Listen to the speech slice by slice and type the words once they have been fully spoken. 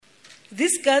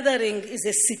This gathering is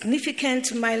a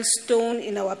significant milestone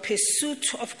in our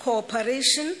pursuit of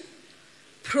cooperation,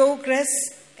 progress,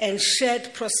 and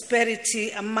shared prosperity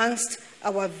amongst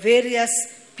our various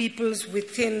peoples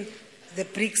within the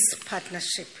BRICS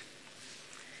partnership.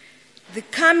 The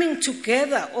coming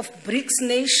together of BRICS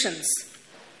nations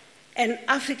and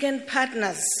African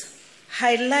partners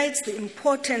highlights the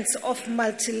importance of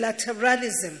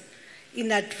multilateralism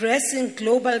in addressing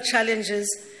global challenges,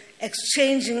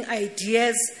 exchanging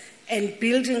ideas, and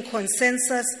building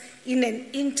consensus in an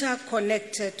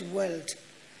interconnected world.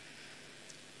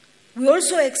 We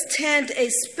also extend a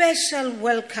special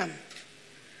welcome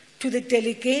to the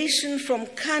delegation from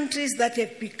countries that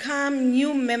have become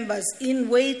new members in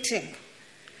waiting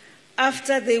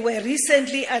after they were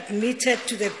recently admitted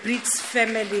to the BRICS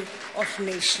family of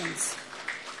nations.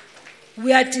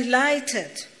 We are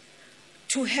delighted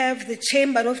to have the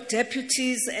Chamber of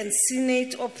Deputies and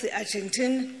Senate of the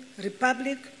Argentine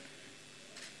Republic,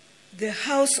 the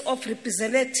House of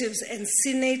Representatives and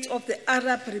Senate of the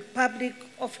Arab Republic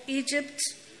of Egypt,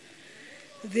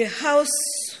 the House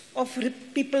of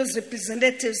People's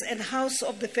Representatives and House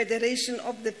of the Federation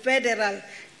of the Federal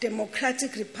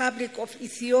Democratic Republic of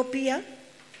Ethiopia,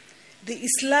 the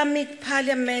Islamic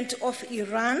Parliament of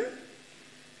Iran,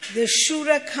 the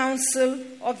Shura Council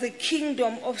of the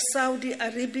Kingdom of Saudi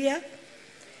Arabia,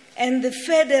 and the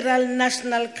Federal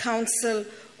National Council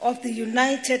of the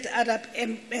United Arab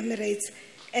Emirates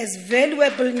as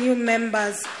valuable new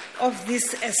members of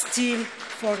this esteemed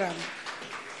forum.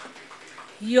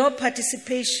 Your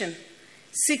participation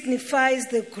signifies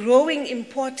the growing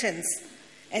importance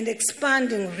and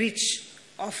expanding reach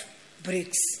of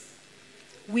BRICS.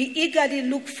 We eagerly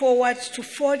look forward to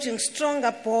forging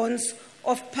stronger bonds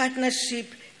of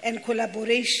partnership and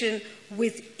collaboration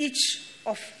with each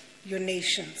of your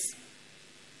nations.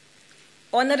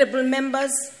 Honorable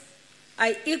members,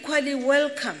 I equally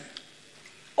welcome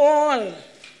all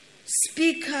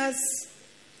speakers,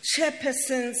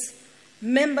 chairpersons,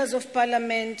 members of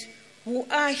parliament who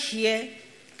are here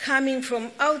coming from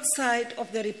outside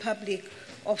of the Republic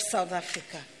of South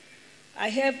Africa. I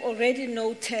have already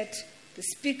noted the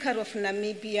Speaker of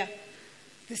Namibia,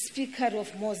 the Speaker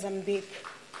of Mozambique,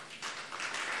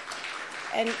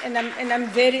 and I'm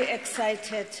very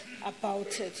excited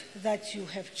about it that you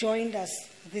have joined us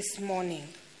this morning.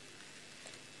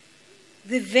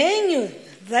 The venue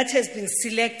that has been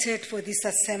selected for this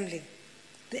assembly,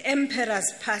 the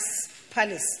Emperor's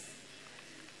Palace,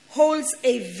 holds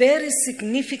a very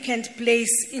significant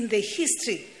place in the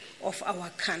history of our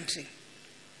country.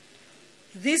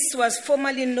 This was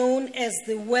formerly known as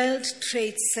the World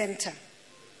Trade Center.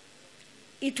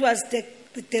 It was the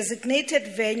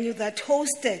designated venue that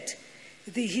hosted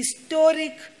the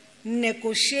historic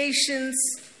negotiations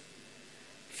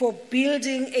for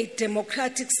building a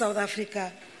democratic South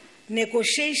Africa,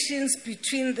 negotiations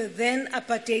between the then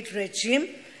apartheid regime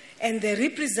and the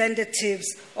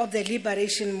representatives of the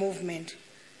liberation movement.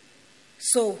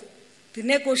 So, the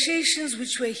negotiations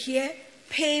which were here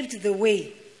paved the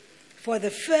way for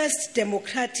the first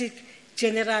democratic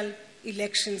general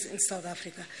elections in South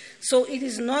Africa. So it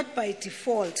is not by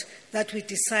default that we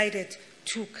decided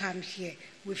to come here.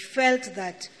 We felt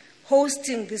that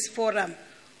hosting this forum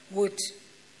would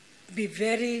be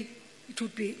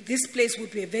this place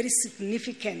would be a very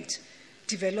significant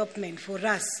development for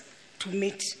us to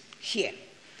meet here.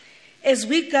 As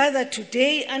we gather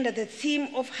today under the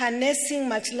theme of harnessing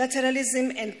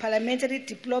multilateralism and parliamentary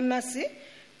diplomacy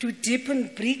to deepen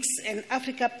BRICS and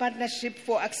Africa partnership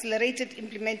for accelerated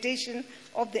implementation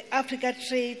of the Africa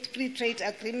Free Trade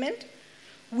Agreement,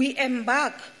 we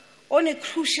embark on a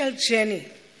crucial journey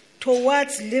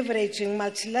towards leveraging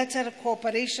multilateral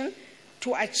cooperation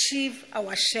to achieve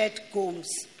our shared goals.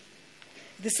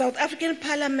 The South African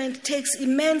Parliament takes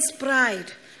immense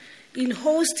pride in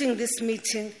hosting this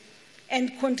meeting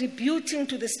and contributing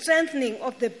to the strengthening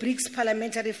of the BRICS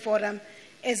Parliamentary Forum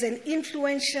as an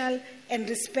influential and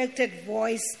respected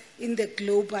voice in the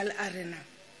global arena.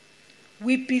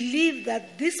 We believe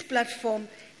that this platform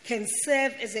can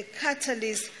serve as a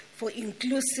catalyst for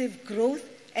inclusive growth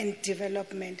and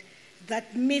development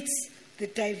that meets the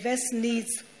diverse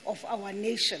needs of our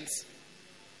nations.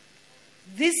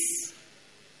 This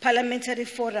Parliamentary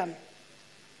Forum,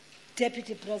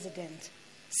 Deputy President,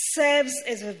 serves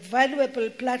as a valuable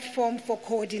platform for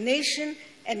coordination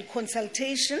and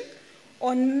consultation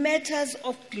on matters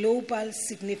of global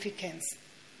significance.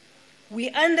 We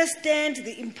understand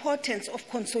the importance of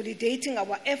consolidating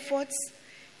our efforts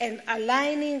and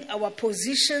aligning our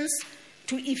positions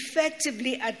to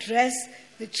effectively address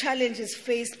the challenges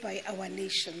faced by our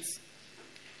nations.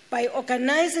 By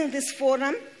organizing this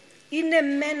forum, in a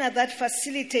manner that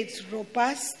facilitates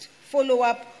robust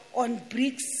follow-up on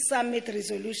BRICS summit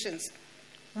resolutions,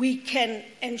 we can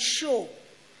ensure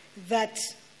that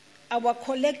our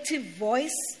collective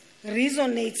voice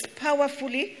resonates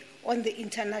powerfully on the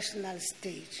international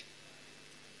stage.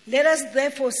 Let us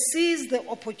therefore seize the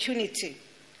opportunity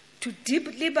to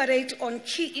deliberate on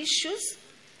key issues,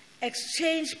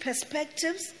 exchange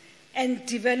perspectives, and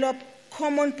develop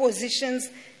common positions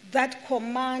that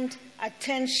command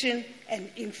attention and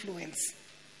influence.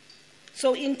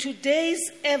 So in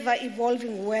today's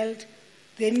ever-evolving world,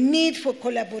 the need for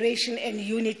collaboration and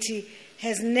unity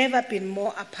has never been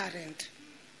more apparent.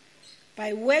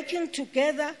 By working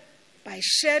together, by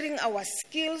sharing our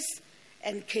skills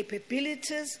and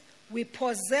capabilities, we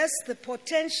possess the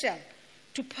potential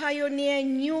to pioneer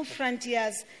new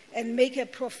frontiers and make a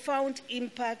profound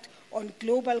impact on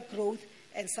global growth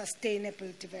and sustainable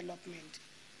development.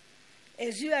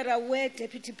 As you are aware,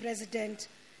 Deputy President,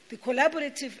 the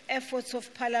collaborative efforts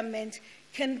of Parliament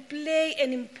can play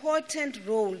an important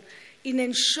role in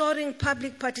ensuring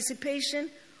public participation,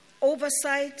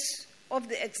 oversight of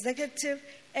the executive,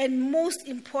 and most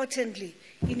importantly,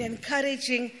 in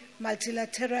encouraging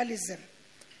multilateralism,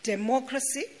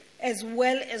 democracy, as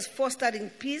well as fostering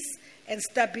peace and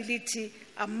stability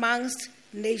amongst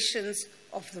nations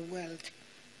of the world.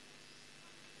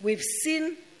 We've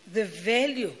seen the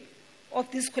value of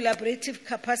this collaborative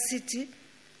capacity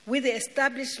with the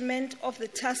establishment of the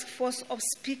Task Force of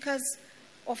Speakers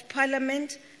of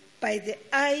Parliament by the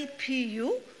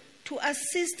IPU to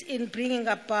assist in bringing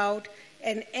about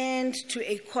an end to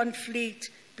a conflict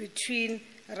between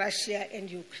Russia and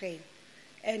Ukraine.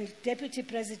 And Deputy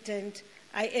President,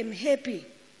 I am happy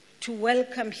to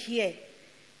welcome here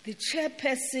the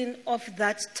chairperson of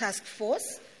that task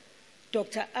force,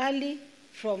 Dr. Ali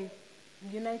from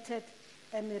United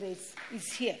Emirates,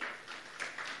 is here.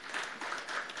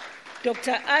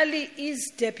 Dr. Ali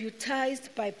is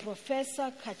deputized by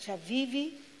Professor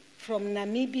Kachavivi from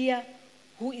Namibia,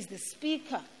 who is the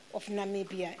Speaker of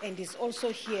Namibia and is also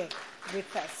here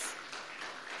with us.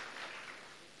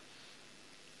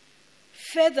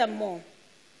 Furthermore,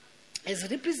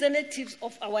 as representatives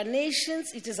of our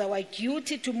nations, it is our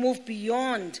duty to move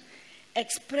beyond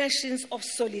expressions of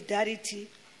solidarity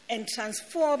and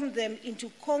transform them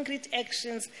into concrete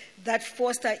actions that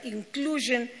foster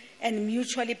inclusion and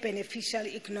mutually beneficial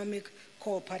economic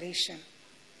cooperation.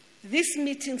 This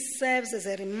meeting serves as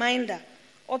a reminder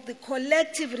of the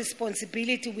collective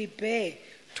responsibility we bear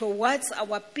towards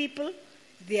our people,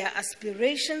 their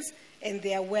aspirations, and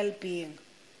their well-being.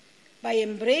 By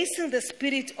embracing the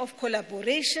spirit of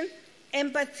collaboration,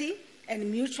 empathy,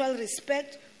 and mutual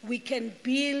respect, we can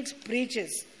build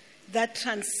bridges that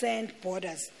transcend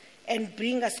borders and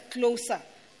bring us closer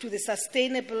to the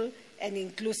sustainable and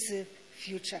inclusive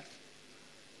future.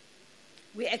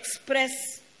 We express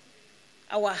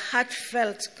our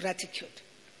heartfelt gratitude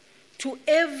to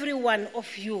every one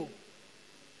of you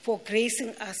for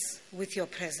gracing us with your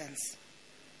presence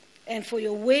and for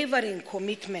your wavering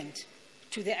commitment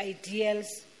to the ideals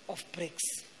of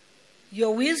BRICS.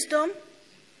 Your wisdom,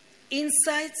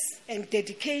 insights, and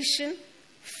dedication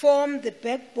form the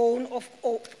backbone of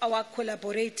our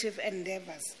collaborative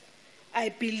endeavors. I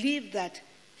believe that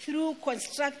through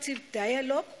constructive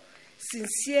dialogue,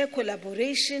 sincere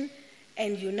collaboration,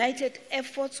 and united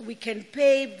efforts, we can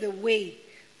pave the way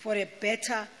for a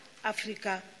better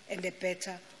Africa and a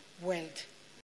better world.